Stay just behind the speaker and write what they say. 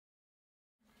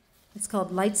It's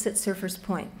called Lights at Surfer's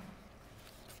Point.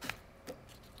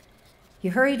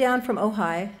 You hurry down from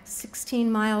Ojai,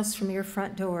 16 miles from your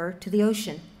front door, to the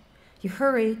ocean. You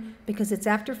hurry because it's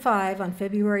after 5 on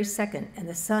February 2nd and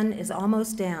the sun is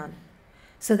almost down,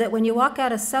 so that when you walk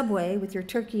out a subway with your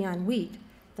turkey on wheat,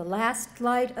 the last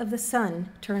light of the sun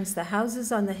turns the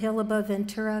houses on the hill above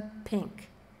Ventura pink.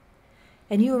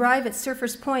 And you arrive at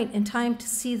Surfer's Point in time to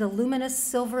see the luminous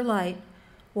silver light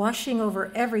washing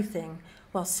over everything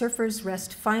while surfers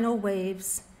rest final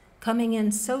waves, coming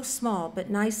in so small but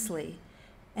nicely,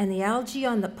 and the algae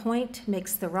on the point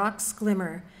makes the rocks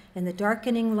glimmer in the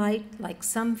darkening light like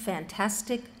some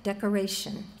fantastic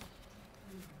decoration.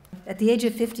 At the age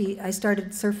of 50, I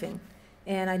started surfing,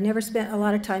 and I'd never spent a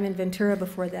lot of time in Ventura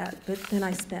before that, but then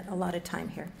I spent a lot of time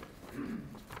here.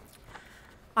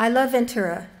 I love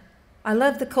Ventura. I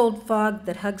love the cold fog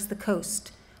that hugs the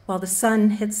coast while the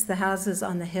sun hits the houses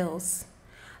on the hills.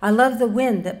 I love the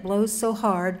wind that blows so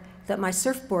hard that my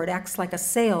surfboard acts like a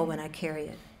sail when I carry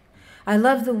it. I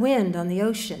love the wind on the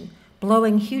ocean,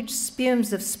 blowing huge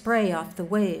spumes of spray off the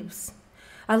waves.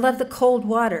 I love the cold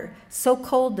water, so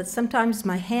cold that sometimes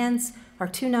my hands are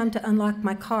too numb to unlock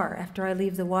my car after I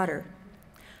leave the water.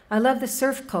 I love the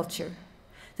surf culture,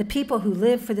 the people who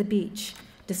live for the beach,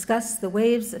 discuss the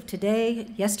waves of today,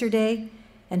 yesterday,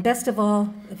 and best of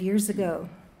all, of years ago,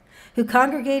 who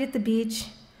congregate at the beach,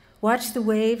 watch the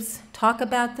waves, talk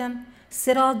about them,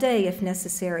 sit all day if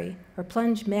necessary, or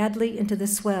plunge madly into the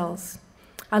swells.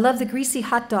 I love the greasy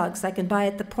hot dogs I can buy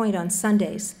at the point on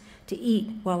Sundays to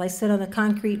eat while I sit on the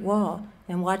concrete wall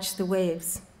and watch the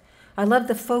waves. I love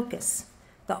the focus,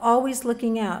 the always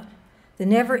looking out, the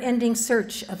never-ending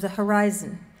search of the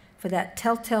horizon for that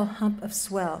telltale hump of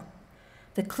swell.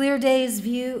 The clear day's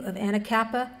view of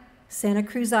Anacapa, Santa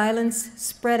Cruz Islands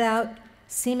spread out,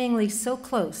 seemingly so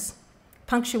close,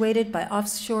 punctuated by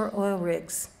offshore oil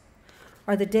rigs,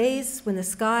 are the days when the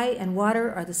sky and water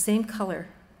are the same color,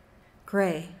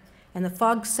 gray, and the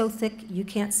fog so thick you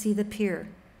can't see the pier.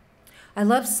 I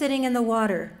love sitting in the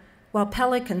water while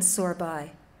pelicans soar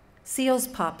by, seals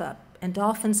pop up, and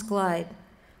dolphins glide,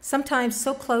 sometimes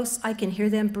so close I can hear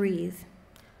them breathe.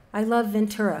 I love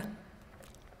Ventura.